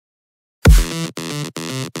What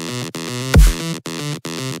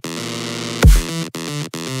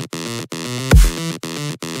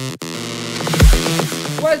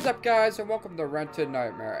is up, guys, and welcome to Rented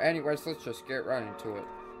Nightmare. Anyways, let's just get right into it.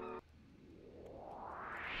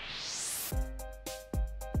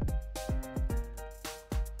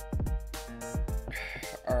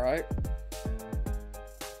 Alright.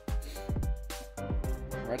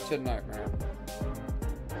 Rented Nightmare.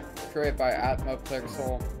 Created by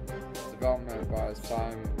Atmopixel. Development by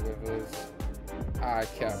Simon Withers. I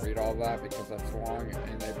can't read all that because that's long,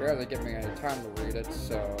 and they barely give me any time to read it,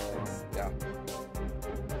 so yeah.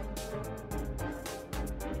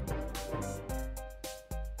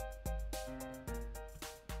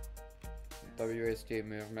 WASD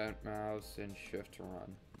movement, mouse, and shift to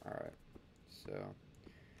run. Alright, so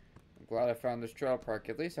I'm glad I found this trail park.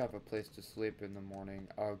 At least I have a place to sleep in the morning.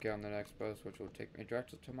 I'll get on the next bus, which will take me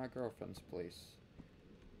directly to my girlfriend's place.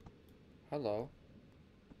 Hello.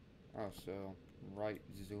 Oh, so right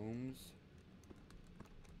zooms.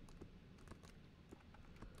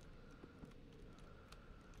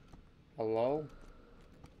 Hello?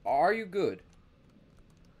 Are you good?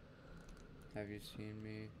 Have you seen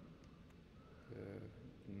me?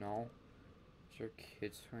 No. Is there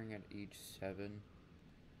kids swearing at age 7?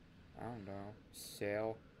 I don't know.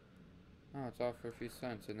 Sale. Oh, it's all for a few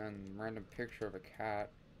cents. And then random picture of a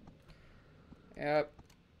cat. Yep.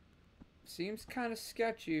 Seems kind of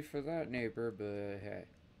sketchy for that neighbor, but hey.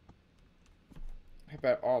 I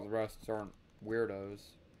bet all the rest aren't weirdos.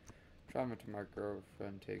 Driving to my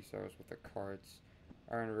girlfriend takes hours with the carts.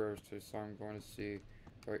 I ran register, so I'm going to see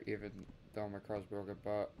or even though my car's broken,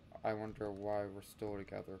 but I wonder why we're still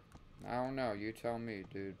together. I don't know, you tell me,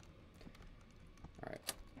 dude.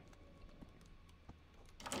 Alright.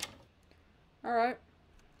 Alright.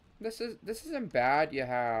 This isn't bad. You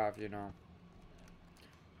have, you know,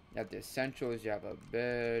 you have the essentials, you have a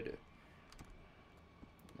bed,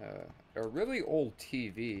 a really old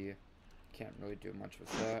TV. Can't really do much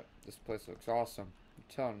with that. This place looks awesome.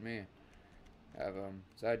 You're telling me. I have,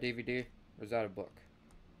 is that a DVD? Or is that a book?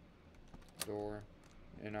 Door,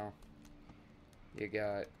 you know. You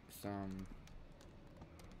got some,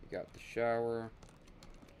 you got the shower,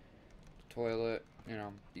 the toilet, you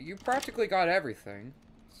know. You practically got everything,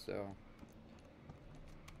 so.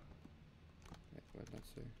 Wait, let's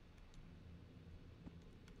see.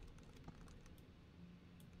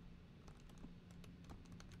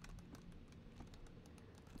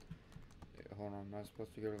 Hold on, am I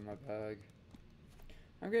supposed to go to my bag?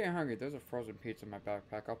 I'm getting hungry. There's a frozen pizza in my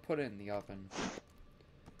backpack. I'll put it in the oven.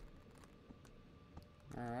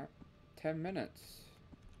 Alright. 10 minutes.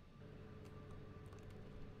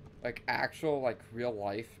 Like, actual, like, real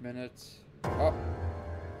life minutes. Oh.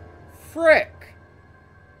 Frick!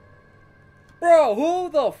 Bro, who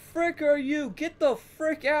the frick are you? Get the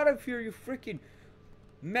frick out of here, you freaking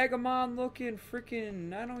Megamon looking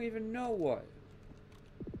freaking, I don't even know what.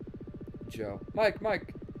 Joe. Mike,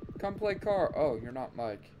 come play car. Oh, you're not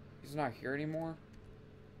Mike. He's not here anymore?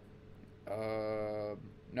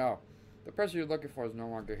 No. The person you're looking for is no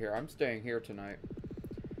longer here. I'm staying here tonight.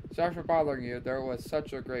 Sorry for bothering you. There was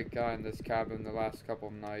such a great guy in this cabin the last couple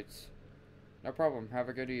of nights. No problem. Have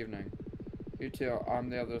a good evening. You too. I'm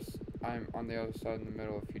on the other side in the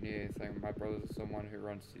middle if you need anything. My brother's someone who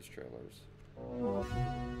runs these trailers.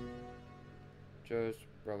 Joe's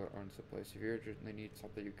brother owns the place. If you urgently need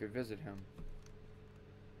something, you could visit him.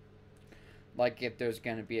 Like, if there's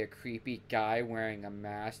gonna be a creepy guy wearing a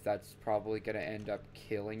mask that's probably gonna end up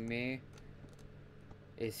killing me,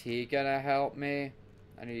 is he gonna help me?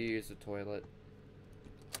 I need to use the toilet.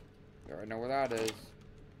 You already know where that is.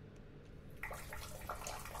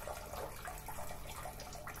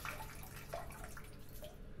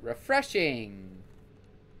 Refreshing!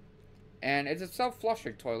 And it's a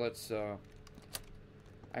self-flushing toilet, so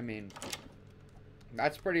I mean,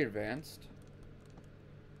 that's pretty advanced.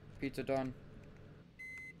 Pizza done.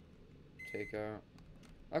 Takeout.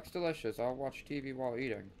 Looks delicious. I'll watch TV while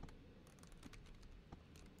eating.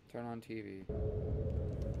 Turn on TV.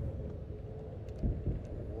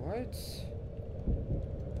 What?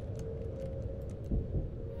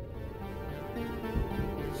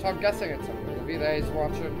 So I'm guessing it's a movie that he's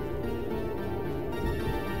watching.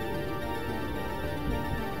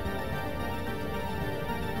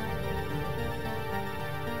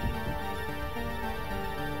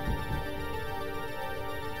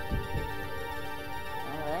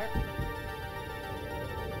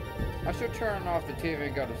 I should turn off the TV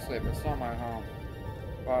and go to sleep. It's not my home.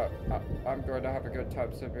 But I'm going to have a good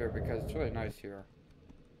time sitting here because it's really nice here.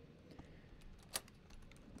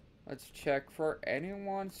 Let's check for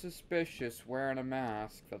anyone suspicious wearing a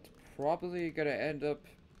mask that's probably gonna end up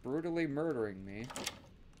brutally murdering me.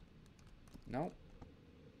 Nope.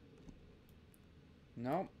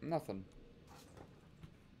 Nope, nothing.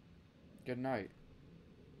 Good night.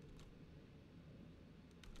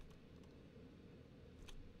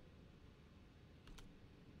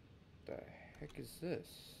 The heck is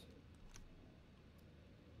this?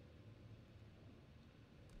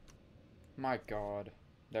 My God.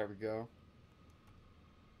 There we go.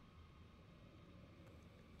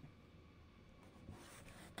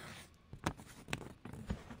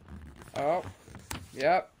 Oh.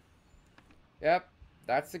 Yep. Yep.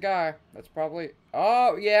 That's the guy. That's probably...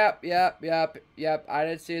 Oh, yep. I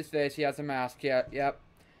didn't see his face. He has a mask. Yep.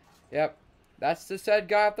 That's the said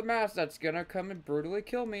guy with the mask that's gonna come and brutally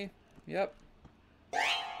kill me. Yep.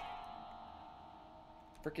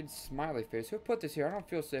 Freaking smiley face. Who put this here? I don't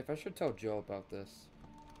feel safe. I should tell Joe about this.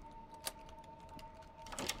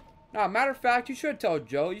 No, matter of fact, you should tell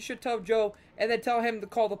Joe. You should tell Joe and then tell him to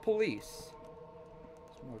call the police.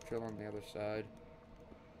 There's more drill on the other side.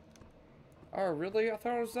 Oh, really? I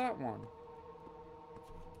thought it was that one.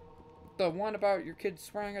 The one about your kid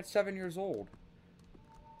swearing at 7 years old.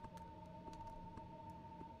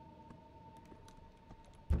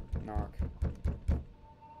 Knock.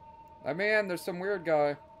 I mean, there's some weird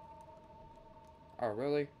guy. Oh,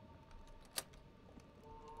 really?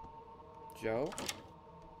 Joe?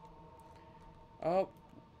 Oh.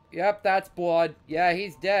 Yep, that's blood. Yeah,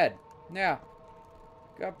 he's dead. Yeah.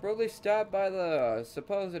 Got brutally stabbed by the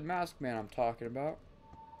supposed masked man I'm talking about.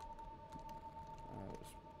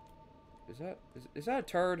 Is that a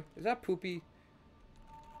turd? Is that poopy?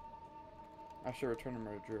 I should return to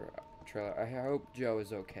my trailer. I hope Joe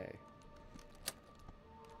is okay.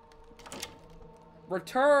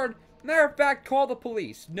 Return? Matter of fact, call the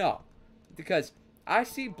police. No. Because I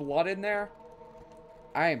see blood in there.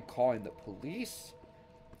 I am calling the police.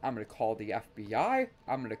 I'm going to call the FBI.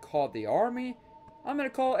 I'm going to call the army. I'm going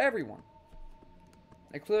to call everyone.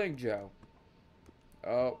 Including Joe.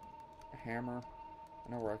 Oh. A hammer.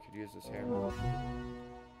 I know where I could use this hammer.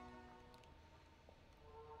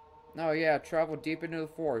 Oh yeah, travel deep into the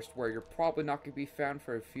forest where you're probably not going to be found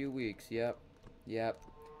for a few weeks. Yep.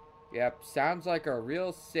 Sounds like a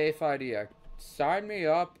real safe idea. Sign me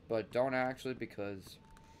up, but don't actually because...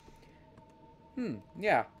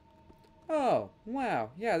 yeah. Oh, wow.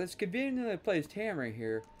 Yeah, this conveniently placed hammer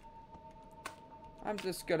here. I'm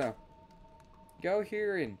just gonna go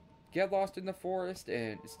here and get lost in the forest,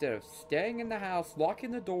 and instead of staying in the house,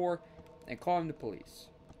 locking the door, and calling the police.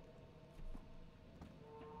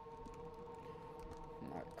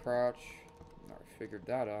 My crotch. I figured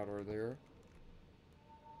that out earlier.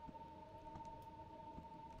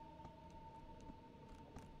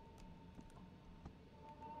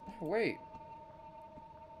 Oh, wait.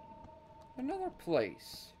 Another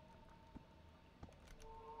place.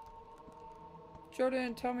 Joe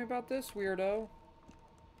didn't tell me about this weirdo.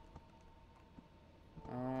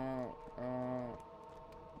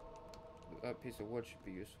 That piece of wood should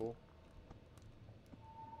be useful.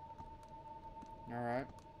 Alright.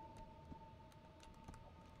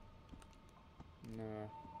 No.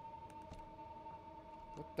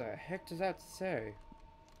 What the heck does that say?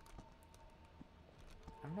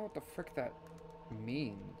 I don't know what the frick that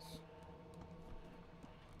means.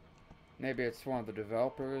 Maybe it's one of the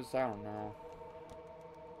developers, I don't know.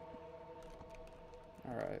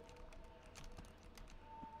 Alright.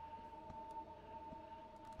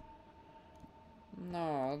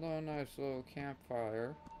 No, a nice little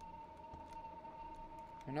campfire.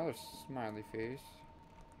 Another smiley face.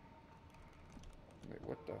 Wait,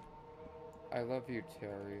 what the? I love you,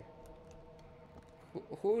 Terry.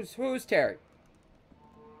 Who's Terry?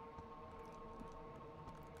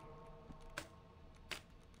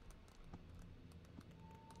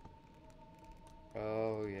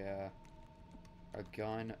 Oh yeah. A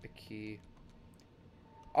gun, a key.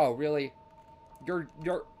 Oh really? You're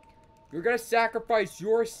gonna sacrifice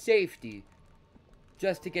your safety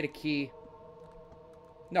just to get a key?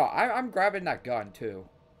 No, I'm grabbing that gun too.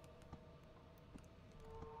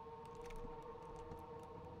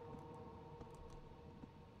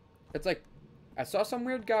 It's like, I saw some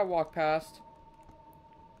weird guy walk past.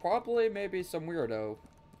 Probably maybe some weirdo.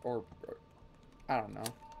 Or I don't know.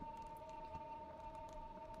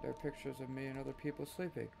 There are pictures of me and other people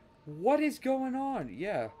sleeping. What is going on?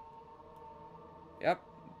 Yeah. Yep.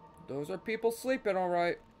 Those are people sleeping,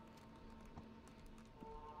 alright.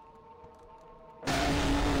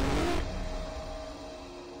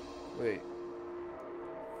 Wait.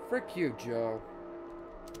 Frick you, Joe.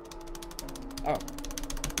 Oh.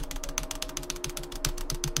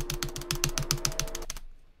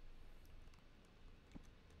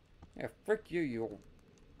 Yeah, frick you, you old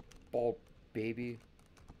bald baby.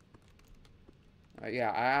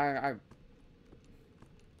 Yeah,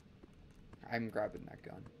 I'm grabbing that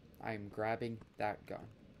gun. I'm grabbing that gun.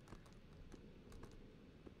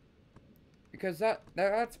 Because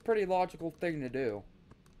that's a pretty logical thing to do.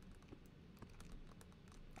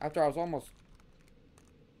 After I was almost...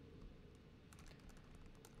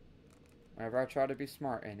 Whenever I try to be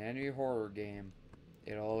smart in any horror game,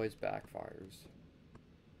 it always backfires.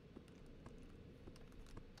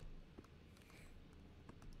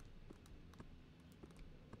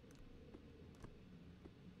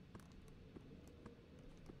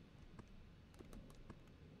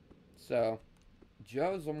 So,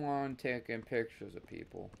 Joe's the one taking pictures of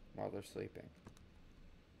people while they're sleeping.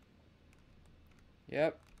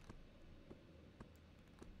 Yep.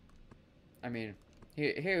 I mean,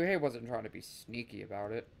 he wasn't trying to be sneaky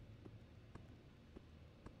about it.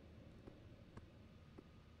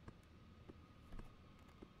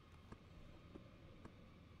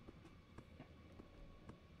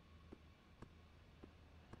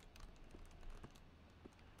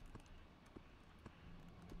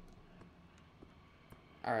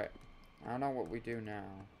 Alright. I don't know what we do now.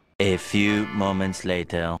 A few moments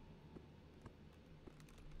later.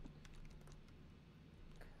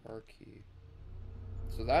 Car key.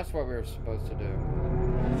 So that's what we were supposed to do.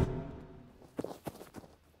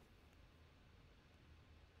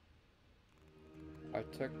 I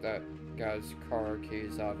took that guy's car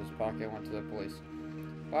keys out of his pocket and went to the police.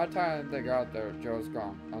 By the time they got there, Joe's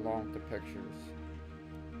gone, along with the pictures.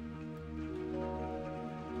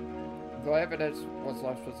 The evidence was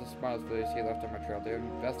left with the smiles police he left on my trail. The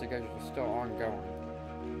investigation is still ongoing.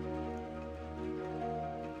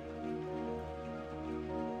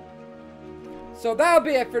 So that'll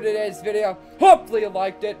be it for today's video. Hopefully you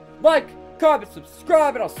liked it. Like, comment,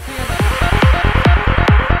 subscribe, and I'll see you next time.